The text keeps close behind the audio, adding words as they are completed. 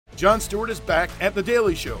Jon Stewart is back at The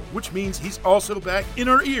Daily Show, which means he's also back in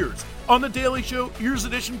our ears on The Daily Show Ears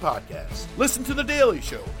Edition podcast. Listen to The Daily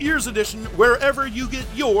Show Ears Edition wherever you get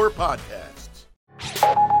your podcasts.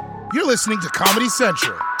 You're listening to Comedy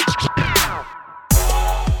Central.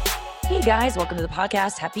 Hey guys, welcome to the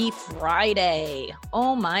podcast. Happy Friday.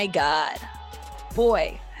 Oh my God.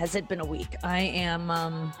 Boy, has it been a week. I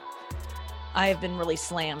have been really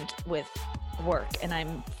slammed with work and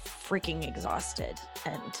I'm freaking exhausted.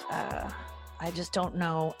 And I just don't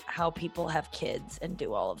know how people have kids and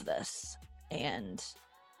do all of this. And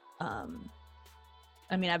I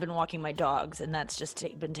mean, I've been walking my dogs and that's just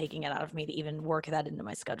been taking it out of me to even work that into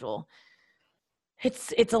my schedule.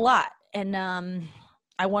 It's a lot. And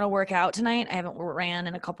I want to work out tonight. I haven't ran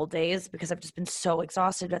in a couple days because I've just been so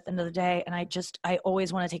exhausted at the end of the day. And I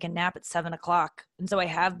always want to take a nap at 7:00. And so I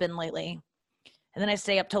have been lately. And then I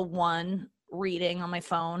stay up till 1 reading on my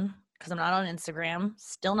phone because I'm not on Instagram.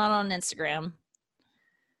 Still not on Instagram.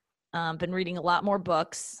 Been reading a lot more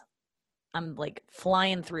books. I'm like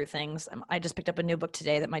flying through things. I just picked up a new book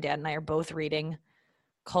today that my dad and I are both reading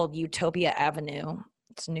called Utopia Avenue.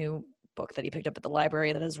 It's a new book that he picked up at the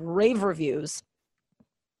library that has rave reviews.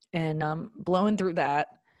 And blowing through that.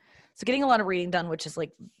 So getting a lot of reading done, which is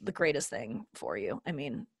like the greatest thing for you. I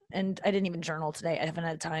mean, and I didn't even journal today. I haven't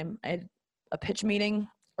had time. I had a pitch meeting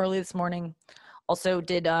early this morning. Also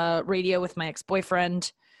did radio with my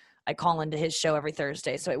ex-boyfriend. I call into his show every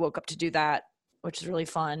Thursday. So I woke up to do that, which is really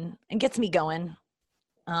fun and gets me going.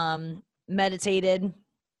 Meditated.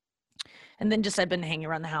 And then just I've been hanging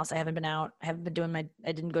around the house. I haven't been out. I didn't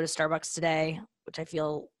go to Starbucks today, which I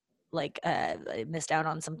feel like I missed out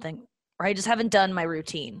on something, or I just haven't done my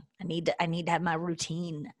routine. I need to have my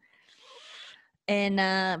routine. And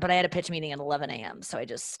but I had a pitch meeting at 11 a.m. So I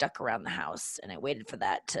just stuck around the house and I waited for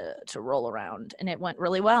that to roll around, and it went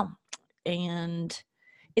really well. And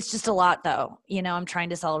it's just a lot though. You know, I'm trying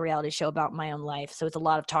to sell a reality show about my own life. So it's a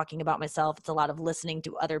lot of talking about myself. It's a lot of listening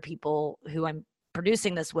to other people who I'm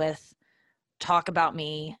producing this with talk about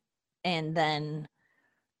me, and then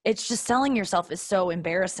it's just selling yourself is so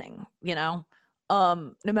embarrassing, you know,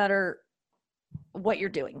 no matter what you're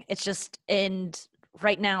doing. It's just, and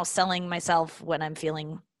right now selling myself when I'm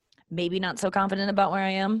feeling maybe not so confident about where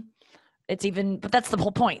I am. But that's the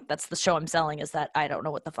whole point. That's the show I'm selling, is that I don't know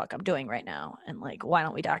what the fuck I'm doing right now. And like, why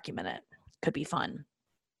don't we document it? Could be fun.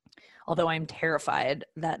 Although I'm terrified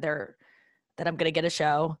that I'm going to get a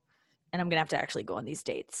show and I'm going to have to actually go on these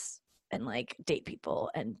dates and like date people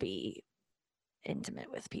and be intimate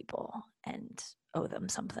with people and owe them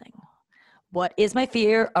something. What is my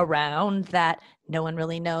fear around that? No one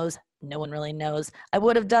really knows. No one really knows. I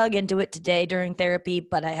would have dug into it today during therapy,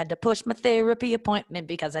 but I had to push my therapy appointment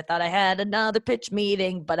because I thought I had another pitch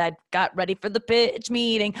meeting, but I got ready for the pitch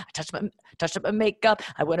meeting. I touched up my makeup.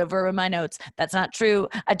 I went over my notes. That's not true.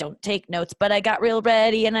 I don't take notes, but I got real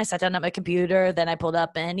ready and I sat down at my computer. Then I pulled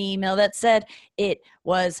up an email that said it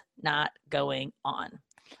was not going on.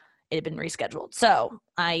 It had been rescheduled. So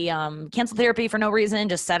I canceled therapy for no reason,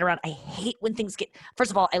 just sat around. I hate when things first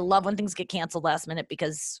of all, I love when things get canceled last minute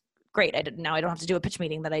because great. Now I don't have to do a pitch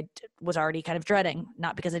meeting that I was already kind of dreading,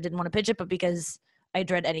 not because I didn't want to pitch it, but because I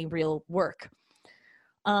dread any real work.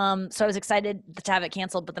 So I was excited to have it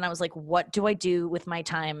canceled, but then I was like, what do I do with my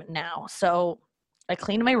time now? So I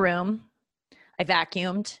cleaned my room. I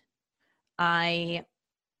vacuumed. I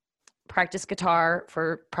practiced guitar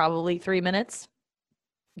for probably 3 minutes.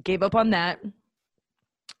 Gave up on that.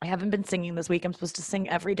 I haven't been singing this week. I'm supposed to sing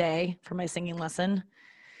every day for my singing lesson.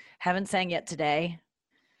 Haven't sang yet today.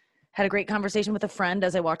 Had a great conversation with a friend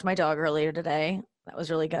as I walked my dog earlier today. That was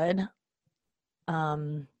really good.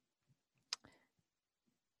 Then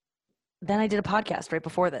I did a podcast right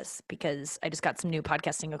before this because I just got some new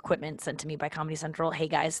podcasting equipment sent to me by Comedy Central. Hey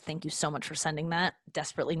guys, thank you so much for sending that.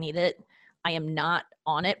 Desperately need it. I am not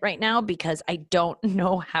on it right now because I don't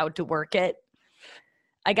know how to work it.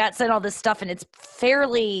 I got sent all this stuff and it's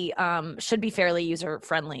fairly, should be fairly user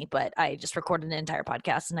friendly, but I just recorded an entire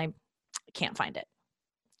podcast and I can't find it.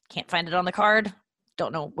 Can't find it on the card.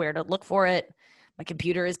 Don't know where to look for it. My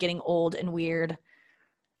computer is getting old and weird.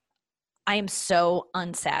 I am so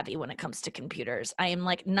unsavvy when it comes to computers. I am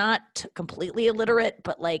like not completely illiterate,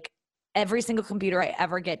 but like every single computer I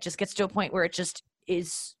ever get just gets to a point where it just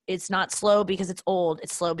is, it's not slow because it's old.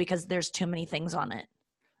 It's slow because there's too many things on it.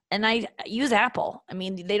 And I use Apple. I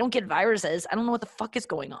mean, they don't get viruses. I don't know what the fuck is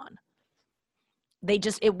going on.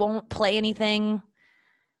 It won't play anything.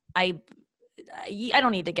 I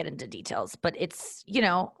don't need to get into details, but it's, you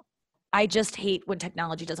know, I just hate when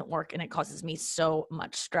technology doesn't work and it causes me so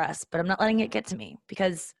much stress, but I'm not letting it get to me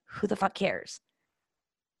because who the fuck cares?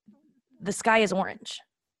 The sky is orange.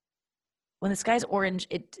 when the sky's orange,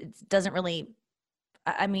 it doesn't really,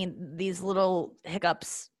 I mean, these little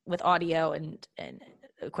hiccups with audio and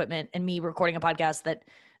equipment and me recording a podcast that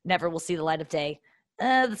never will see the light of day,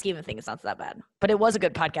 the scheme of things, it's not that bad. But it was a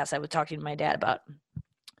good podcast. I was talking to my dad about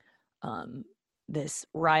this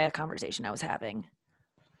Raya conversation I was having.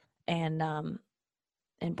 And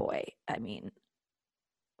boy, I mean,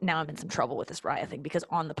 now I'm in some trouble with this Raya thing because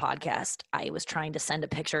on the podcast, I was trying to send a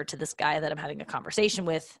picture to this guy that I'm having a conversation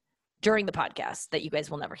with during the podcast that you guys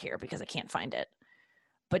will never hear because I can't find it.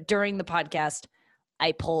 But during the podcast,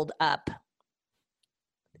 I pulled up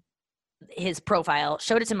his profile,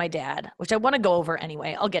 showed it to my dad, which I want to go over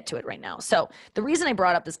anyway. I'll get to it right now. So the reason I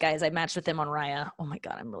brought up this guy is I matched with him on Raya. Oh my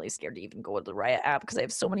God, I'm really scared to even go to the Raya app because I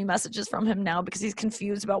have so many messages from him now because he's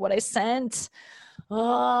confused about what I sent.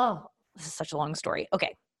 Oh, this is such a long story.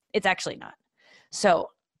 Okay, it's actually not. So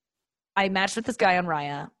I matched with this guy on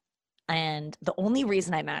Raya, and the only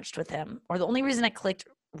reason I matched with him, or the only reason I clicked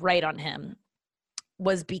right on him,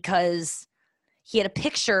 was because he had a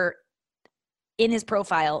picture in his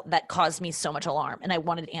profile that caused me so much alarm, and I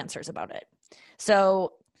wanted answers about it.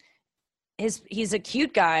 So he's a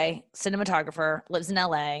cute guy, cinematographer, lives in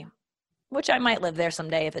LA, which I might live there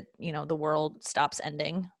someday if the world stops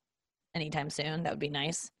ending anytime soon. That would be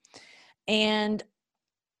nice. And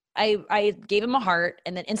I gave him a heart,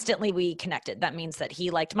 and then instantly we connected. That means that he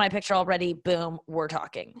liked my picture already. Boom, we're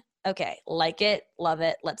talking. Okay, like it, love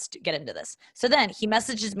it. Let's get into this. So then he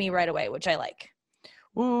messages me right away, which I like.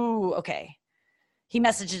 Ooh, okay. He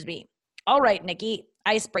messages me, all right, Nikki,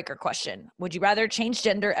 icebreaker question. Would you rather change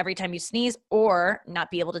gender every time you sneeze or not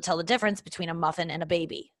be able to tell the difference between a muffin and a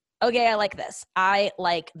baby? Okay, I like this. I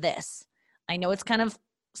like this. I know it's kind of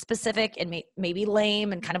specific and maybe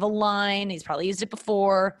lame and kind of a line. He's probably used it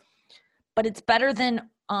before, but it's better than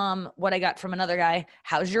what I got from another guy.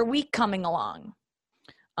 How's your week coming along?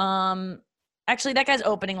 Actually, that guy's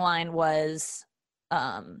opening line was,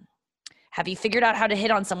 have you figured out how to hit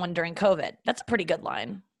on someone during COVID? That's a pretty good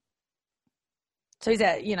line. So he's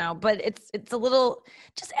at, but it's a little,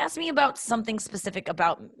 just ask me about something specific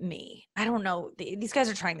about me. I don't know. These guys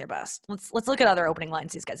are trying their best. Let's look at other opening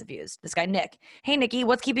lines these guys have used. This guy, Nick. Hey, Nikki,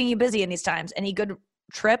 what's keeping you busy in these times? Any good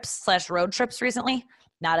trips/road trips recently?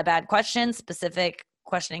 Not a bad question. Specific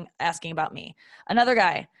questioning, asking about me. Another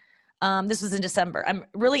guy. This was in December. I'm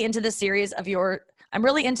really into this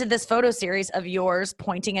photo series of yours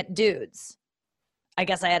pointing at dudes. I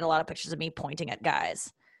guess I had a lot of pictures of me pointing at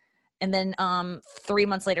guys. And then 3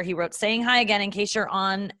 months later, he wrote, saying hi again in case you're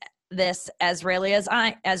on this as rarely as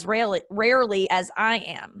I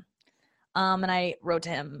am. And I wrote to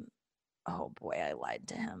him, oh boy, I lied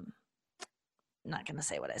to him. I'm not going to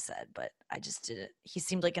say what I said, but I just did it. He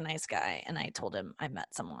seemed like a nice guy. And I told him I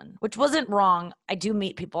met someone, which wasn't wrong. I do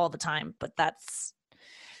meet people all the time, but I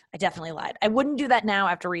definitely lied. I wouldn't do that now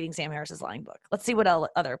after reading Sam Harris's lying book. Let's see what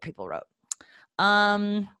other people wrote.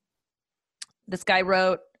 This guy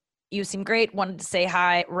wrote, you seem great. Wanted to say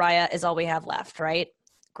hi. Raya is all we have left, right?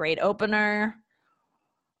 Great opener.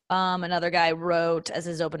 Another guy wrote as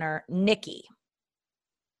his opener, Nikki,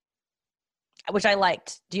 which I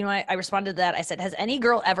liked. Do you know, I responded to that. I said, has any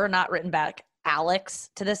girl ever not written back Alex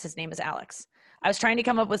to this? His name is Alex. I was trying to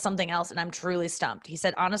come up with something else, and I'm truly stumped. He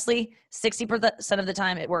said, honestly, 60% of the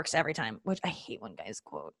time, it works every time, which I hate when guys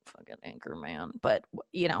quote fucking Anchor Man, but,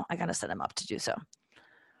 I got to set him up to do so.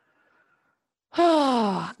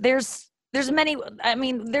 There's many,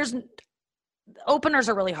 openers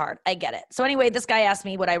are really hard. I get it. So anyway, this guy asked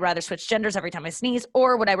me, would I rather switch genders every time I sneeze,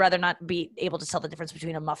 or would I rather not be able to tell the difference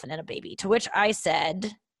between a muffin and a baby? To which I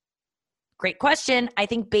said, great question. I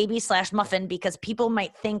think baby/muffin, because people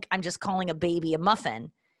might think I'm just calling a baby a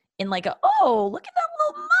muffin in like oh, look at that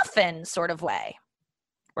little muffin sort of way.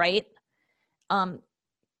 Right?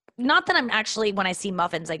 Not that I'm actually, when I see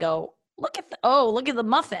muffins, I go, look at the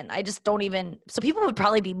muffin. I just don't even, so people would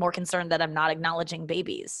probably be more concerned that I'm not acknowledging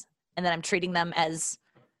babies and that I'm treating them as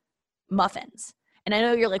muffins. And I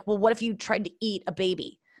know you're like, well, what if you tried to eat a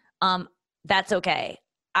baby? That's okay.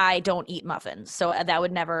 I don't eat muffins, so that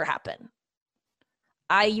would never happen.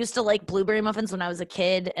 I used to like blueberry muffins when I was a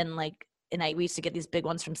kid, and we used to get these big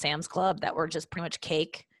ones from Sam's Club that were just pretty much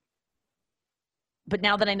cake. But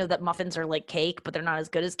now that I know that muffins are like cake, but they're not as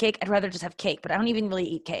good as cake, I'd rather just have cake. But I don't even really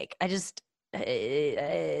eat cake. I'm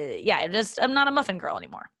not a muffin girl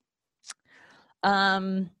anymore.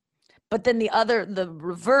 But then the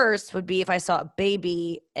reverse would be if I saw a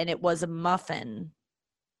baby and it was a muffin.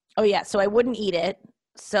 Oh yeah, so I wouldn't eat it.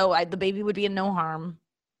 So the baby would be in no harm.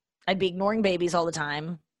 I'd be ignoring babies all the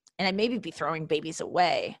time, and I'd maybe be throwing babies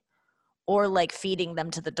away, or like feeding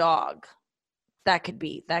them to the dog. That could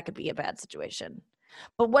be a bad situation.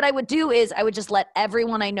 But what I would do is I would just let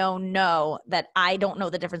everyone I know that I don't know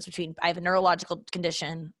the difference between, I have a neurological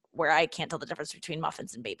condition where I can't tell the difference between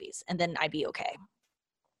muffins and babies. And then I'd be okay.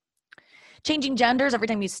 Changing genders every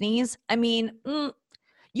time you sneeze. I mean,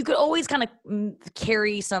 you could always kind of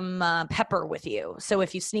carry some pepper with you. So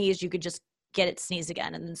if you sneeze, you could just get it sneeze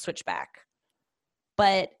again and then switch back.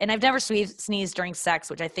 And I've never sneezed during sex,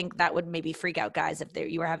 which I think that would maybe freak out guys if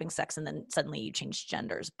you were having sex and then suddenly you changed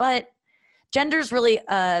genders. But gender's really,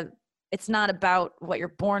 it's not about what you're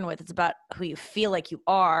born with. It's about who you feel like you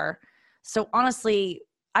are. So honestly,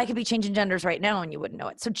 I could be changing genders right now and you wouldn't know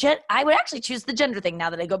it. So I would actually choose the gender thing now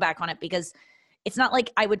that I go back on it, because it's not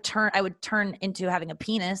like I would turn into having a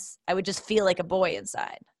penis. I would just feel like a boy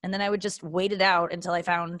inside. And then I would just wait it out until I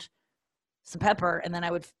found some pepper, and then I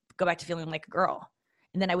would go back to feeling like a girl.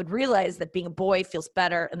 And then I would realize that being a boy feels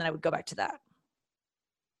better, and then I would go back to that.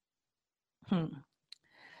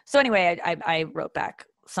 So anyway, I wrote back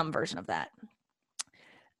some version of that.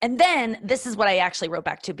 And then this is what I actually wrote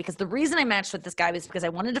back to, because the reason I matched with this guy was because I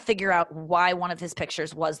wanted to figure out why one of his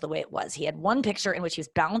pictures was the way it was. He had one picture in which he was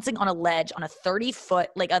balancing on a ledge on a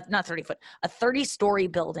 30-story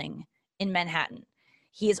building in Manhattan.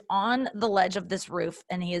 He is on the ledge of this roof,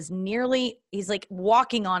 and he's like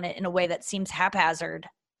walking on it in a way that seems haphazard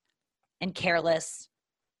and careless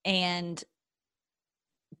and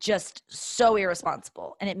just so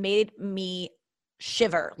irresponsible. And it made me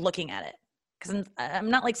shiver looking at it, because I'm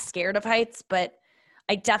not like scared of heights, but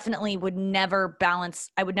I definitely would never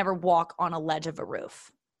I would never walk on a ledge of a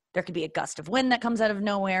roof. There could be a gust of wind that comes out of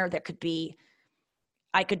nowhere.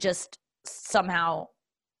 I could just somehow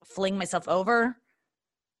fling myself over.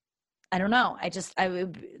 I don't know. This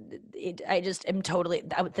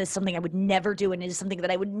is something I would never do. And it is something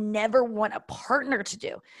that I would never want a partner to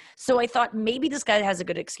do. So I thought maybe this guy has a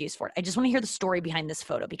good excuse for it. I just want to hear the story behind this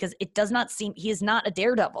photo, because it does not seem, he is not a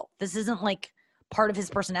daredevil. This isn't like part of his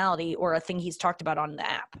personality or a thing he's talked about on the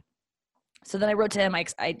app. So then I wrote to him, I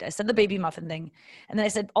said the baby muffin thing. And then I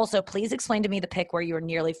said, also, please explain to me the pic where you were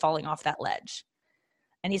nearly falling off that ledge.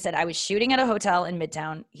 And he said, I was shooting at a hotel in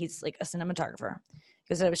Midtown. He's like a cinematographer.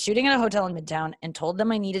 Because I was shooting at a hotel in Midtown and told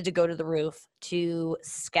them I needed to go to the roof to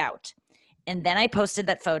scout. And then I posted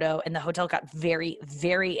that photo, and the hotel got very,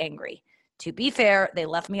 very angry. To be fair, they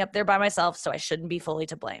left me up there by myself, so I shouldn't be fully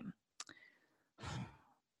to blame.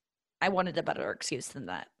 I wanted a better excuse than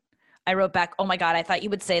that. I wrote back, oh my God, I thought you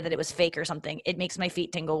would say that it was fake or something. It makes my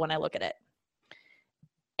feet tingle when I look at it.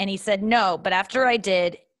 And he said, no, but after I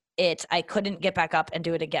did it, I couldn't get back up and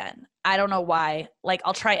do it again. I don't know why. Like,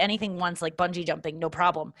 I'll try anything once, like bungee jumping, no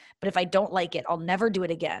problem. But if I don't like it, I'll never do it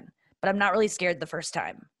again. But I'm not really scared the first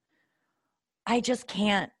time. I just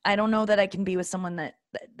can't. I don't know that I can be with someone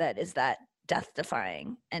that is that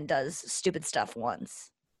death-defying and does stupid stuff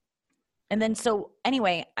once. And then, so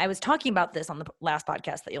anyway, I was talking about this on the last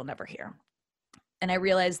podcast that you'll never hear. And I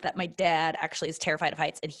realized that my dad actually is terrified of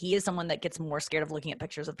heights. And he is someone that gets more scared of looking at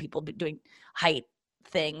pictures of people doing height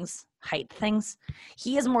things.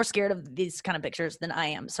 He is more scared of these kind of pictures than I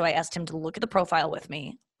am. So I asked him to look at the profile with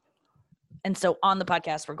me. And so on the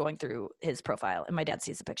podcast, we're going through his profile, and my dad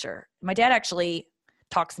sees the picture. My dad actually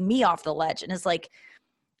talks me off the ledge and is like,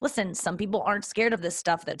 listen, some people aren't scared of this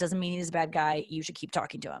stuff. That doesn't mean he's a bad guy. You should keep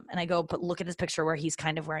talking to him. And I go, but look at his picture where he's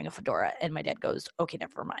kind of wearing a fedora. And my dad goes, okay,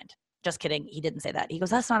 never mind. Just kidding. He didn't say that. He goes,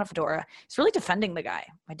 that's not a fedora. He's really defending the guy.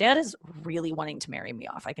 My dad is really wanting to marry me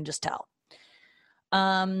off. I can just tell.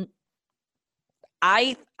 I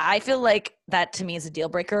feel like that to me is a deal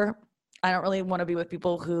breaker. I don't really want to be with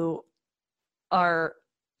people who are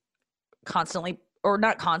constantly, or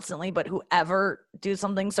not constantly, but who ever do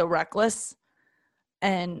something so reckless.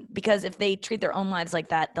 And because if they treat their own lives like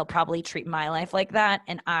that, they'll probably treat my life like that.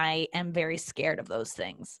 And I am very scared of those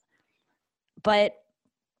things. But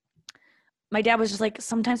my dad was just like,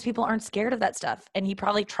 sometimes people aren't scared of that stuff. And he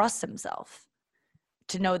probably trusts himself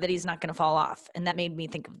to know that he's not going to fall off. And that made me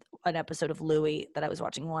think of an episode of Louie that I was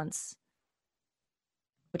watching once,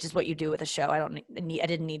 which is what you do with a show. I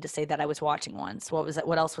didn't need to say that I was watching once. What was that?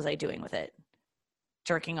 What else was I doing with it?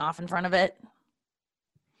 Jerking off in front of it.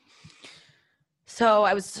 So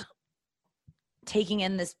I was taking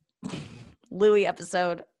in this Louie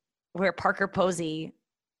episode where Parker Posey,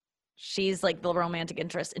 she's like the romantic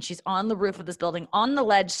interest, and she's on the roof of this building on the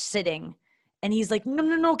ledge sitting. And he's like,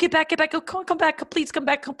 no, get back. Oh, come back. Please come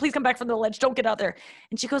back from the ledge. Don't get out there.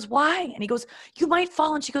 And she goes, why? And he goes, you might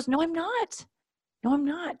fall. And she goes, no, I'm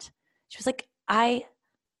not. She was like, I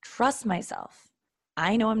trust myself.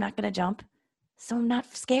 I know I'm not going to jump, so I'm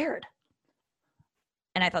not scared.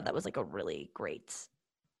 And I thought that was like a really great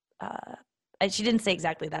She didn't say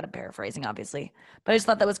exactly that. I'm paraphrasing, obviously. But I just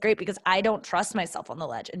thought that was great because I don't trust myself on the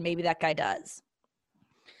ledge, and maybe that guy does.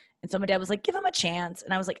 And so my dad was like, give him a chance.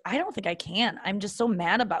 And I was like, I don't think I can. I'm just so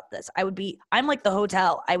mad about this. I'm like the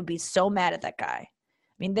hotel. I would be so mad at that guy.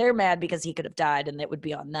 I mean, they're mad because he could have died and it would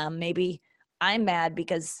be on them maybe. I'm mad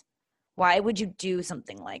because why would you do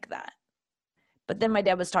something like that? But then my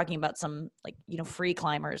dad was talking about some free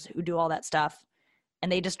climbers who do all that stuff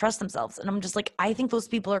and they just trust themselves. And I'm just like, I think those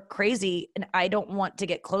people are crazy and I don't want to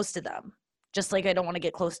get close to them. Just like I don't want to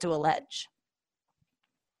get close to a ledge.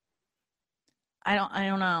 I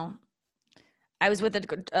don't know. I was with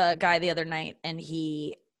a guy the other night and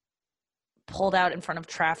he pulled out in front of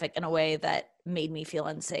traffic in a way that made me feel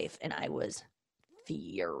unsafe. And I was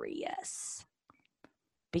furious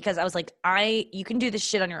because I was like, you can do this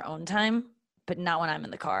shit on your own time, but not when I'm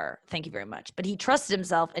in the car. Thank you very much. But he trusted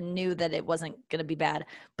himself and knew that it wasn't going to be bad,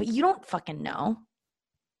 but you don't fucking know.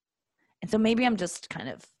 And so maybe I'm just kind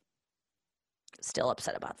of still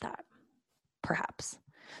upset about that, perhaps.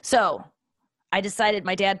 So I decided,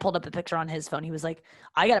 my dad pulled up a picture on his phone. He was like,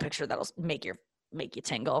 I got a picture that'll make you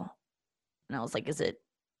tingle. And I was like, is it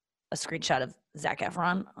a screenshot of Zac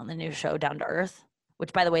Efron on the new show Down to Earth?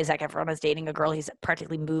 Which, by the way, Zac Efron is dating a girl. He's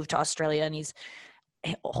practically moved to Australia and he's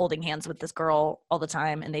holding hands with this girl all the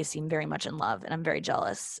time. And they seem very much in love. And I'm very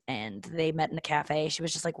jealous. And they met in a cafe. She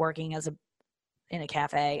was just like working in a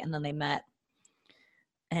cafe. And then they met.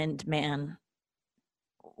 And man,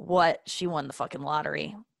 she won the fucking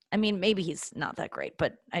lottery. I mean, maybe he's not that great,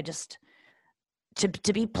 but I just to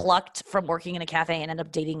be plucked from working in a cafe and end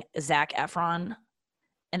up dating Zac Efron,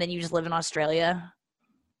 and then you just live in Australia,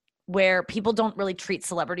 where people don't really treat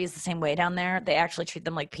celebrities the same way down there. They actually treat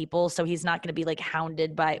them like people, so he's not going to be like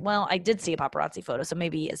hounded by. Well, I did see a paparazzi photo, so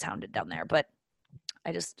maybe he is hounded down there, but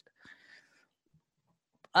I just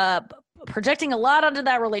projecting a lot onto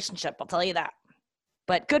that relationship. I'll tell you that,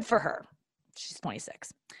 but good for her. She's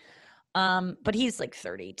 26. But he's like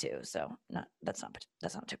 32, so that's not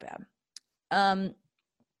too bad.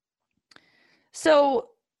 So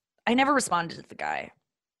I never responded to the guy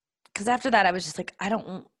because after that I was just like, I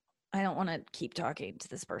don't want to keep talking to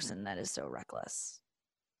this person that is so reckless.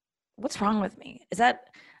 What's wrong with me? Is that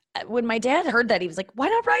when my dad heard that, he was like, why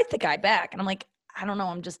not write the guy back? And I'm like, I don't know.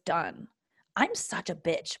 I'm just done. I'm such a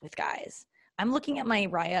bitch with guys. I'm looking at my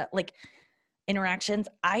Raya, interactions.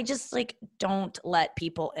 I just don't let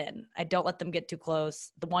people in. I don't let them get too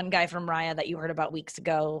close. The one guy from Raya that you heard about weeks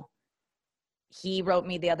ago, he wrote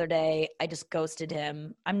me the other day. I just ghosted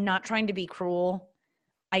him. I'm not trying to be cruel.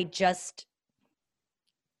 You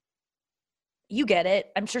get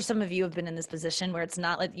it. I'm sure some of you have been in this position where it's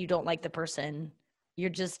not like you don't like the person.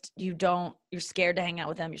 You're scared to hang out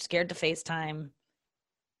with them. You're scared to FaceTime.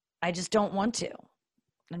 I just don't want to.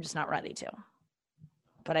 I'm just not ready to.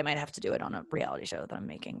 But I might have to do it on a reality show that I'm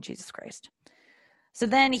making. Jesus Christ. So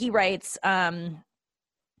then he writes,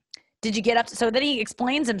 did you get up? So then he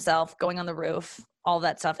explains himself going on the roof, all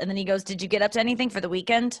that stuff. And then he goes, did you get up to anything for the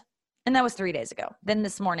weekend? And that was 3 days ago. Then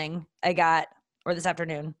this morning this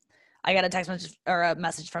afternoon, I got a text message or a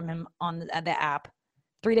message from him on the app.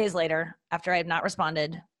 3 days later, after I had not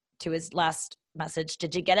responded to his last message,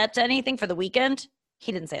 did you get up to anything for the weekend?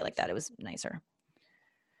 He didn't say it like that. It was nicer.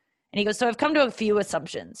 And he goes, so I've come to a few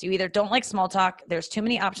assumptions. You either don't like small talk, there's too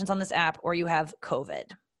many options on this app, or you have COVID.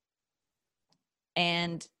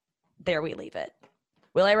 And there we leave it.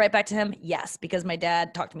 Will I write back to him? Yes, because my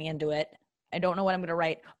dad talked me into it. I don't know what I'm going to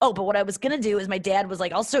write. Oh, but what I was going to do is my dad was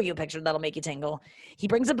like, I'll show you a picture that'll make you tingle. He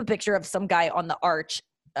brings up a picture of some guy on the arch,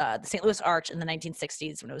 the St. Louis Arch in the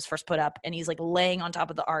 1960s when it was first put up. And he's laying on top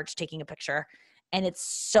of the arch taking a picture. And it's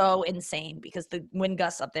so insane because the wind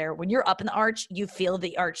gusts up there. When you're up in the arch, you feel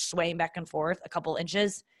the arch swaying back and forth a couple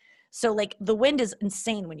inches. So the wind is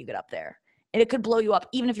insane when you get up there. And it could blow you up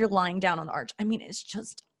even if you're lying down on the arch. I mean, it's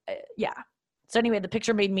just, yeah. So anyway, the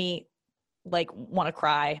picture made me want to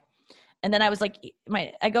cry. And then I was like,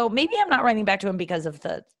 I go, maybe I'm not writing back to him because of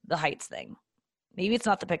the heights thing. Maybe it's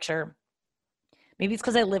not the picture. Maybe it's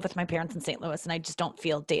because I live with my parents in St. Louis and I just don't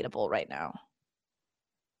feel dateable right now.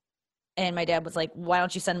 And my dad was like, why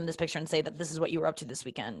don't you send him this picture and say that this is what you were up to this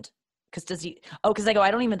weekend? Because I go,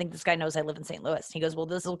 I don't even think this guy knows I live in St. Louis. He goes, well,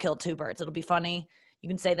 this will kill two birds. It'll be funny. You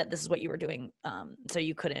can say that this is what you were doing. So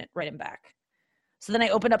you couldn't write him back. So then I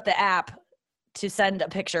opened up the app to send a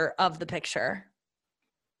picture of the picture.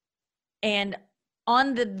 And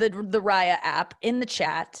on the Raya app in the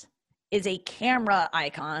chat is a camera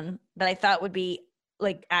icon that I thought would be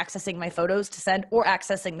accessing my photos to send or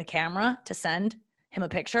accessing the camera to send him a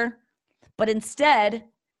picture. But instead,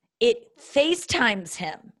 it FaceTimes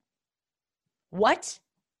him. What?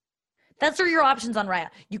 That's where your options on Raya.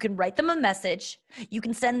 You can write them a message. You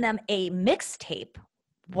can send them a mixtape.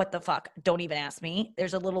 What the fuck? Don't even ask me.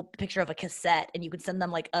 There's a little picture of a cassette, and you can send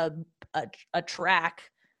them like a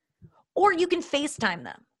track, or you can FaceTime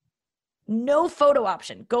them. No photo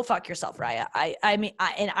option. Go fuck yourself, Raya.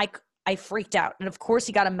 I freaked out, and of course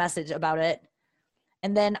he got a message about it,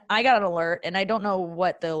 and then I got an alert, and I don't know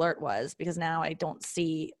what the alert was because now I don't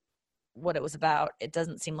see what it was about. It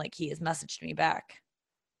doesn't seem like he has messaged me back.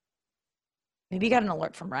 Maybe he got an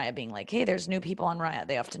alert from Raya being like, hey, there's new people on Raya.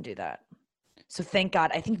 They often do that. So thank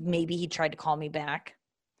God. I think maybe he tried to call me back.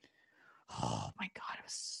 Oh my God.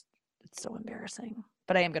 It's so embarrassing.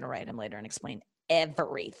 But I am going to write him later and explain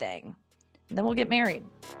everything. And then we'll get married.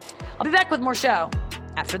 I'll be back with more show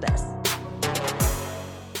after this.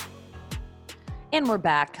 And we're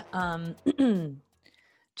back.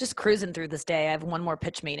 Just cruising through this day. I have one more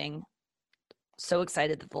pitch meeting. So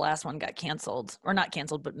excited that the last one got canceled. Or not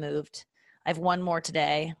canceled, but moved. I have one more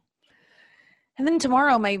today. And then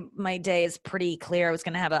tomorrow, my day is pretty clear. I was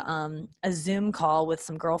going to have a Zoom call with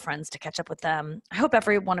some girlfriends to catch up with them. I hope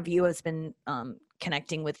every one of you has been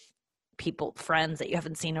connecting with friends that you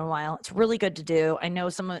haven't seen in a while. It's really good to do. I know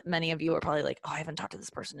many of you are probably like, oh, I haven't talked to this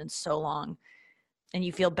person in so long. And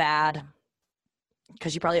you feel bad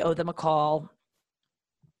because you probably owe them a call.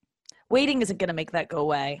 Waiting isn't going to make that go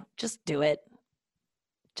away. Just do it.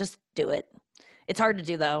 Just do it. It's hard to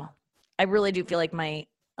do, though. I really do feel like my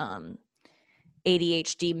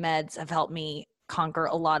ADHD meds have helped me conquer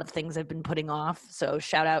a lot of things I've been putting off. So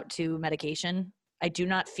shout out to medication. I do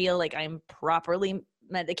not feel like I'm properly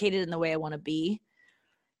medicated in the way I want to be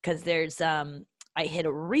because I hit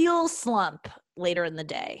a real slump later in the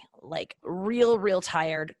day, like real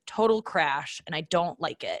tired, total crash, and I don't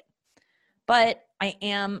like it. But I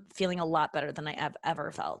am feeling a lot better than I have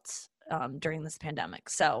ever felt during this pandemic.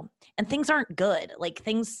 So, and things aren't good.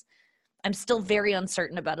 I'm still very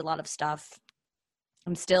uncertain about a lot of stuff.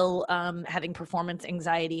 I'm still having performance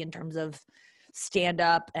anxiety in terms of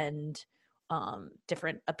stand-up and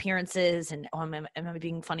different appearances and am I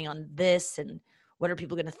being funny on this and what are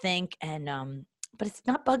people going to think? And but it's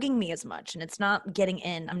not bugging me as much and it's not getting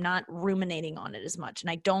in. I'm not ruminating on it as much. And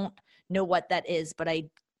I don't know what that is, but I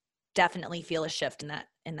definitely feel a shift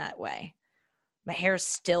in that way. My hair's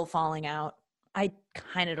still falling out. I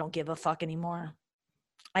kind of don't give a fuck anymore.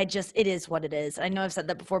 It is what it is. I know I've said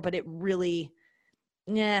that before, but it really,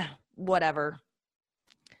 whatever.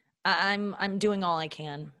 I'm doing all I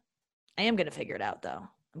can. I am going to figure it out though.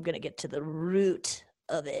 I'm going to get to the root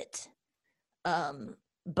of it.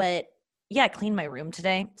 But yeah, I cleaned my room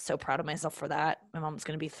today. So proud of myself for that. My mom's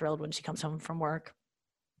going to be thrilled when she comes home from work.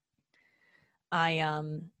 I've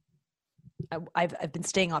been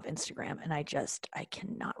staying off Instagram and I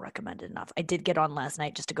cannot recommend it enough. I did get on last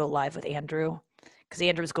night just to go live with Andrew because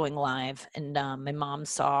Andrew's going live and my mom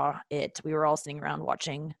saw it. We were all sitting around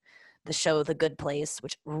watching the show, The Good Place,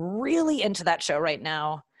 which really into that show right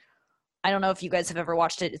now. I don't know if you guys have ever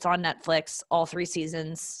watched it. It's on Netflix, all 3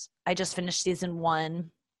 seasons. I just finished season 1.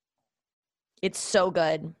 It's so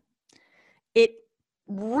good. It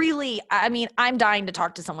really, I'm dying to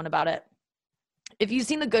talk to someone about it. If you've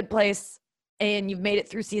seen The Good Place and you've made it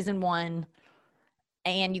through season 1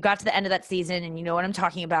 and you got to the end of that season and you know what I'm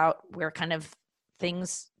talking about, where kind of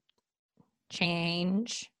things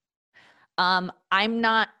change, I'm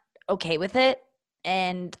not okay with it.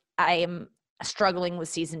 And I am struggling with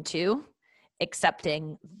season 2,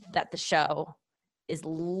 accepting that the show is a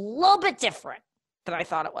little bit different than I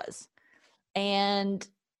thought it was. And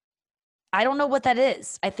I don't know what that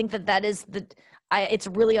is. I think that is it's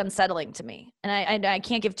really unsettling to me. And I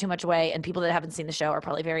can't give too much away. And people that haven't seen the show are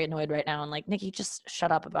probably very annoyed right now and like, Nikki, just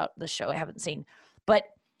shut up about the show I haven't seen. But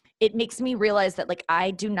it makes me realize that like,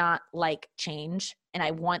 I do not like change and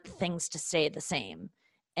I want things to stay the same.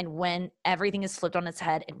 And when everything is flipped on its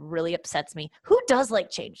head, it really upsets me. Who does like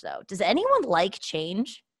change though? Does anyone like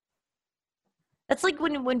change? That's like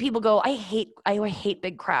when people go, I hate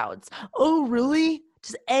big crowds. Oh, really?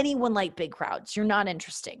 Does anyone like big crowds? You're not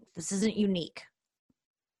interesting. This isn't unique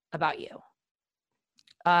about you.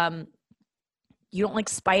 You don't like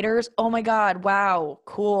spiders? Oh my God. Wow.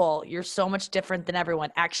 Cool. You're so much different than everyone.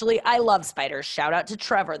 Actually, I love spiders. Shout out to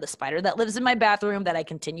Trevor, the spider that lives in my bathroom that I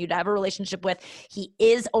continue to have a relationship with. He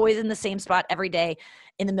is always in the same spot every day.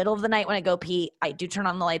 In the middle of the night when I go pee, I do turn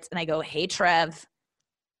on the lights and I go, hey, Trev.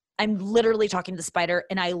 I'm literally talking to the spider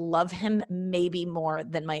and I love him maybe more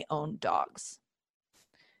than my own dogs,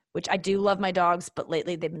 which I do love my dogs, but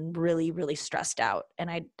lately they've been really, really stressed out. And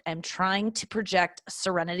I am trying to project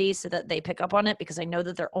serenity so that they pick up on it because I know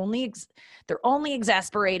that they're only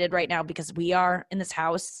exasperated right now because we are in this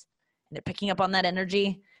house and they're picking up on that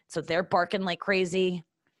energy. So they're barking like crazy.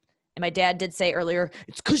 And my dad did say earlier,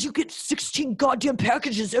 it's because you get 16 goddamn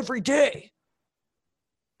packages every day.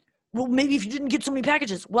 Well, maybe if you didn't get so many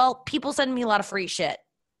packages. Well, people send me a lot of free shit.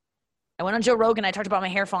 I went on Joe Rogan. I talked about my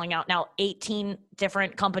hair falling out. Now 18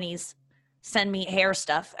 different companies send me hair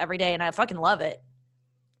stuff every day, and I fucking love it.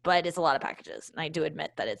 But it's a lot of packages, and I do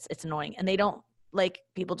admit that it's annoying. And they don't like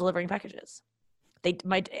people delivering packages.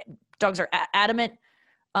 My dogs are adamant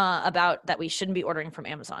about that we shouldn't be ordering from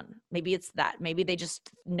Amazon. Maybe it's that. Maybe they just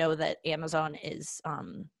know that Amazon is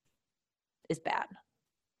bad.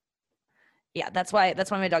 Yeah, that's why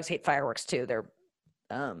my dogs hate fireworks too.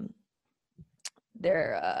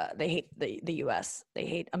 They hate the US. They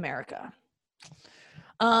hate America.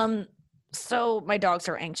 So my dogs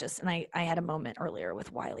are anxious, and I had a moment earlier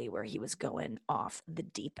with Wiley where he was going off the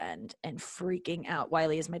deep end and freaking out.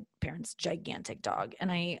 Wiley is my parents' gigantic dog, and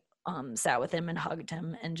I sat with him and hugged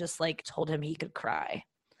him and just like told him he could cry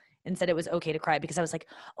and said it was okay to cry, because I was like,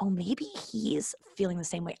 oh, maybe he's feeling the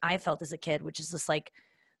same way I felt as a kid, which is just like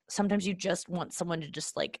sometimes you just want someone to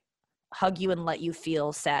just like hug you and let you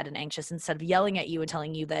feel sad and anxious instead of yelling at you and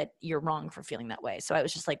telling you that you're wrong for feeling that way. So I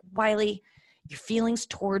was just like, Wiley, your feelings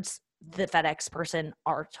towards the FedEx person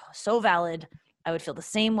are so valid. I would feel the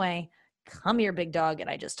same way. Come here, big dog. And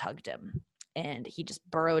I just hugged him, and he just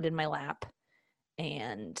burrowed in my lap,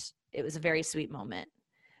 and it was a very sweet moment.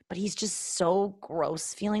 But he's just so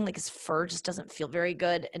gross feeling, like his fur just doesn't feel very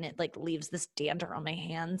good, and it like leaves this dander on my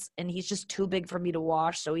hands, and he's just too big for me to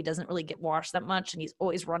wash, so he doesn't really get washed that much, and he's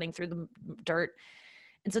always running through the dirt.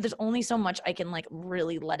 And so there's only so much I can like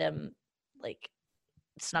really let him like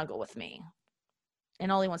snuggle with me.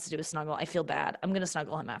 And all he wants to do is snuggle. I feel bad. I'm going to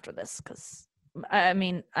snuggle him after this, because I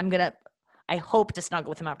mean, I hope to snuggle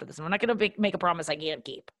with him after this. I'm not going to make a promise I can't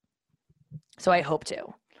keep. So I hope to.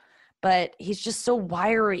 But he's just so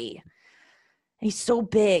wiry. He's so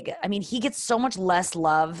big. I mean, he gets so much less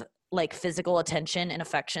love, like physical attention and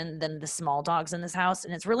affection, than the small dogs in this house.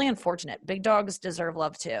 And it's really unfortunate. Big dogs deserve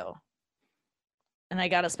love too. And I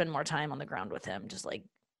got to spend more time on the ground with him, just like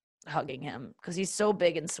hugging him, because he's so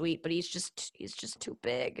big and sweet, but he's just too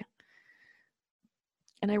big.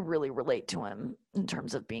 And I really relate to him in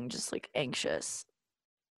terms of being just like anxious.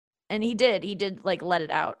 And he did like let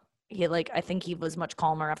it out. He like, I think he was much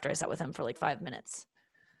calmer after I sat with him for like 5 minutes.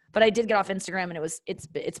 But I did get off Instagram, and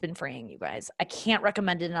it's been freeing, you guys. I can't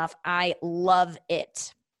recommend it enough. I love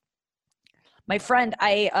it. My friend,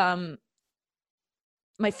 I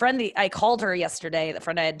called her yesterday, the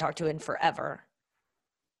friend I hadn't talked to in forever.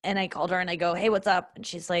 And I called her and I go, hey, what's up? And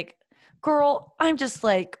she's like, girl, I'm just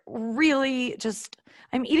like really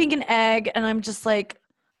I'm eating an egg, and I'm just like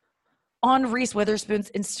on Reese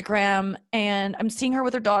Witherspoon's Instagram, and I'm seeing her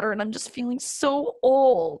with her daughter, and I'm just feeling so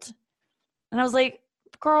old. And I was like,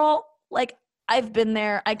 girl, like I've been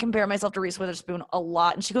there. I compare myself to Reese Witherspoon a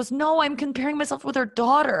lot. And she goes, no, I'm comparing myself with her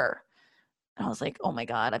daughter. And I was like, oh my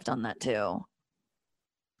God, I've done that too.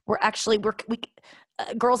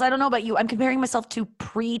 Girls, I don't know about you. I'm comparing myself to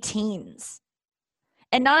preteens,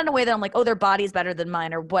 and not in a way that I'm like, oh, their body's better than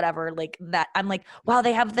mine or whatever. Like that. I'm like, wow,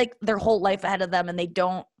 they have like their whole life ahead of them, and they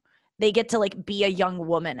get to like be a young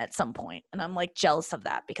woman at some point. And I'm like jealous of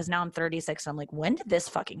that, because now I'm 36. And I'm like, when did this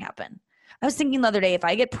fucking happen? I was thinking the other day, if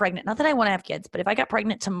I get pregnant, not that I want to have kids, but if I got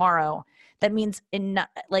pregnant tomorrow, that means in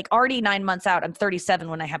like already 9 months out, I'm 37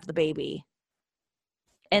 when I have the baby.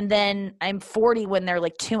 And then I'm 40 when they're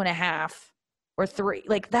like 2.5 or 3.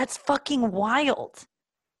 Like that's fucking wild.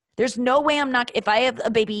 There's no way if I have a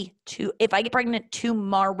baby if I get pregnant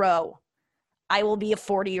tomorrow, I will be a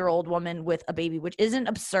 40-year-old woman with a baby, which isn't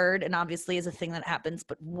absurd and obviously is a thing that happens.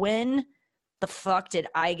 But when the fuck did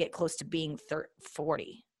I get close to being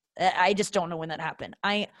 40? I just don't know when that happened.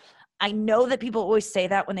 I know that people always say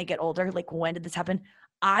that when they get older, like, when did this happen?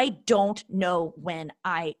 I don't know when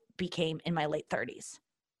I became in my late 30s.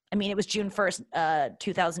 I mean, it was June 1st,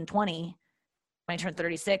 2020, when I turned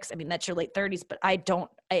 36. I mean, that's your late 30s, but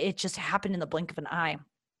it just happened in the blink of an eye.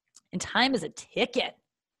 And time is a ticket.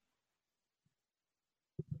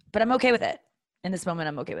 But I'm okay with it. In this moment,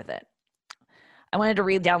 I'm okay with it. I wanted to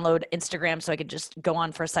re-download Instagram so I could just go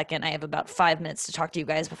on for a second. I have about 5 minutes to talk to you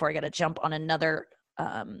guys before I got to jump on another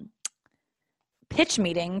pitch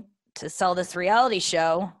meeting to sell this reality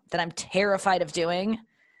show that I'm terrified of doing.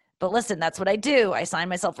 But listen, that's what I do. I sign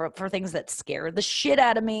myself up for things that scare the shit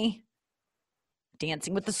out of me.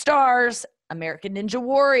 Dancing with the Stars, American Ninja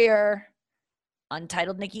Warrior,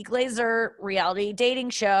 Untitled Nikki Glaser, reality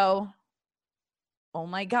dating show. Oh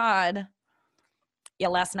my God.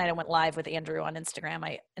 last night I went live with Andrew on Instagram.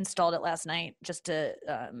 I installed it last night just to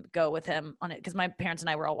go with him on it because my parents and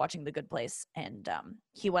I were all watching The Good Place, and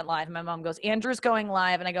he went live. My mom goes, Andrew's going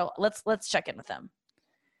live, and I go, let's check in with him.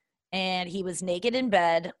 And he was naked in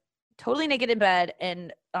bed, totally naked in bed,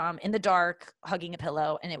 and in the dark, hugging a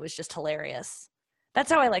pillow, and it was just hilarious.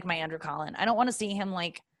 That's how I like my Andrew Collin. I don't want to see him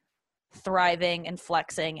like thriving and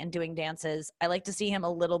flexing and doing dances. I like to see him a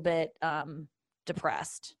little bit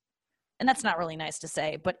depressed. And that's not really nice to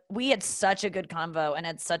say, but we had such a good convo and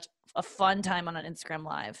had such a fun time on an Instagram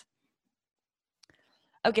live.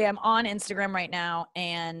 Okay, I'm on Instagram right now,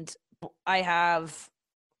 and I have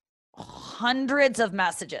hundreds of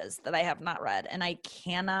messages that I have not read, and I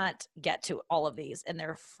cannot get to all of these, and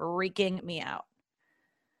they're freaking me out.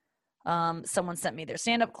 Someone sent me their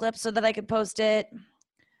stand-up clip so that I could post it.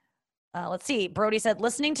 Let's see. Brody said,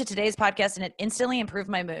 listening to today's podcast, and it instantly improved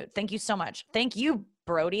my mood. Thank you so much. Thank you,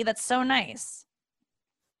 Brody. That's so nice.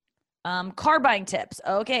 Car buying tips.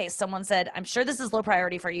 Okay. Someone said, I'm sure this is low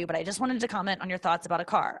priority for you, but I just wanted to comment on your thoughts about a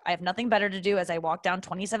car. I have nothing better to do as I walk down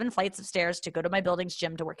 27 flights of stairs to go to my building's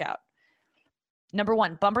gym to work out. Number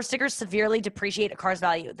 1, bumper stickers severely depreciate a car's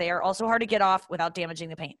value. They are also hard to get off without damaging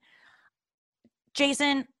the paint.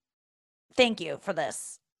 Jason, thank you for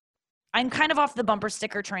this. I'm kind of off the bumper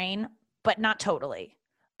sticker train, but not totally.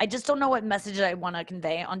 I just don't know what message I want to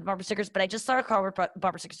convey on bumper stickers, but I just saw a car with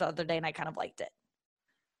bumper stickers the other day, and I kind of liked it.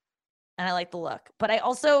 And I like the look. But I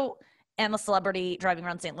also am a celebrity driving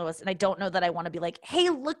around St. Louis, and I don't know that I want to be like, hey,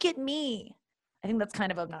 look at me. I think that's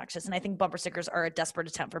kind of obnoxious, and I think bumper stickers are a desperate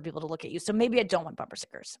attempt for people to look at you. So maybe I don't want bumper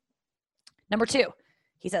stickers. Number 2,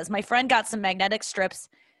 he says, my friend got some magnetic strips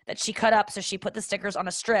that she cut up, so she put the stickers on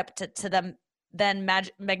a strip to them then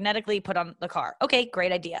magnetically put on the car. Okay,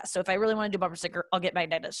 great idea. So if I really want to do bumper sticker, I'll get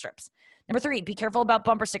magnetic strips. Number 3, be careful about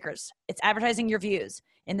bumper stickers. It's advertising your views.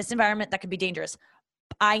 In this environment, that could be dangerous.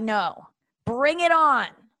 I know. Bring it on.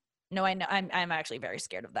 No, I know. I'm actually very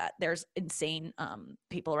scared of that. There's insane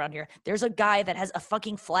people around here. There's a guy that has a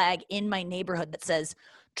fucking flag in my neighborhood that says,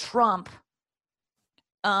 Trump,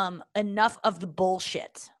 enough of the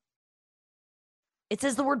bullshit. It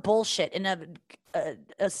says the word bullshit in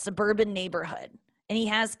a suburban neighborhood, and he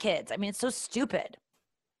has kids. I mean, it's so stupid.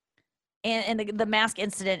 And the mask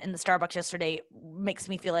incident in the Starbucks yesterday makes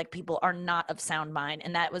me feel like people are not of sound mind,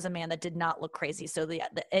 and that was a man that did not look crazy. So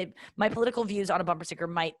my political views on a bumper sticker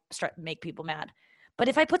might make people mad. But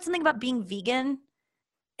if I put something about being vegan,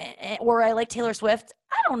 or I like Taylor Swift,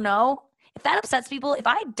 I don't know. If that upsets people, if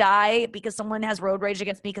I die because someone has road rage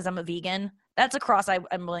against me because I'm a vegan, that's a cross I'm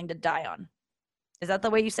willing to die on. Is that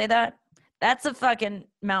the way you say that? That's a fucking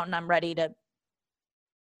mountain I'm ready to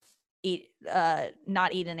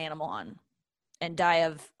not eat an animal on and die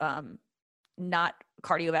of not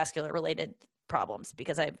cardiovascular related problems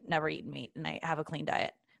because I've never eaten meat and I have a clean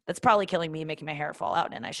diet. That's probably killing me, making my hair fall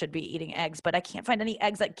out, and I should be eating eggs, but I can't find any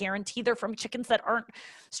eggs that guarantee they're from chickens that aren't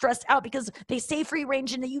stressed out because they say free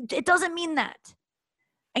range and it doesn't mean that.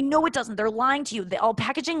 I know it doesn't. They're lying to you. They're all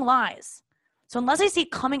packaging lies. So unless I see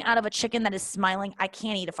it coming out of a chicken that is smiling, I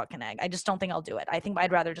can't eat a fucking egg. I just don't think I'll do it. I think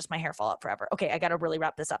I'd rather just my hair fall out forever. Okay, I got to really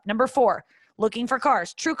wrap this up. Number 4, looking for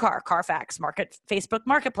cars. TrueCar, Carfax, Facebook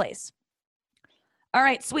Marketplace. All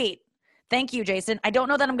right, sweet. Thank you, Jason. I don't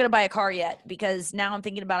know that I'm going to buy a car yet because now I'm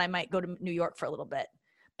thinking about I might go to New York for a little bit.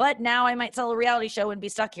 But now I might sell a reality show and be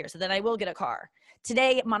stuck here, so then I will get a car.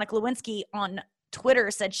 Today, Monica Lewinsky on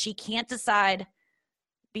Twitter said she can't decide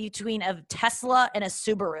between a Tesla and a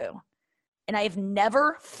Subaru. And I've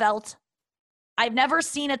never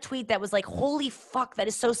seen a tweet that was like, holy fuck, that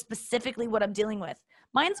is so specifically what I'm dealing with.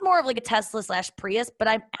 Mine's more of like a Tesla / Prius, but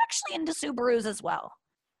I'm actually into Subarus as well.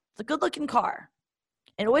 It's a good looking car.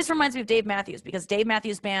 It always reminds me of Dave Matthews because Dave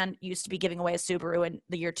Matthews Band used to be giving away a Subaru in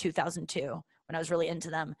the year 2002 when I was really into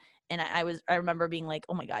them. And I remember being like,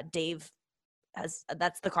 oh my God,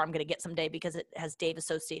 that's the car I'm going to get someday because it has Dave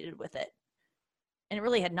associated with it. And it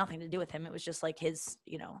really had nothing to do with him. It was just like his,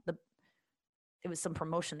 it was some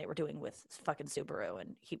promotion they were doing with fucking Subaru,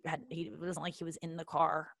 and it wasn't like he was in the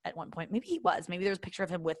car at one point. Maybe he was. Maybe there was a picture of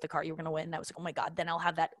him with the car you were going to win. And I was like, oh my God, then I'll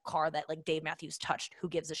have that car that like Dave Matthews touched. Who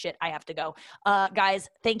gives a shit? I have to go. Guys,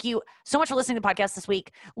 thank you so much for listening to the podcast this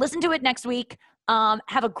week. Listen to it next week.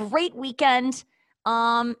 Have a great weekend.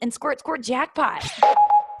 And squirt jackpot.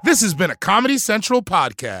 This has been a Comedy Central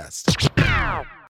podcast.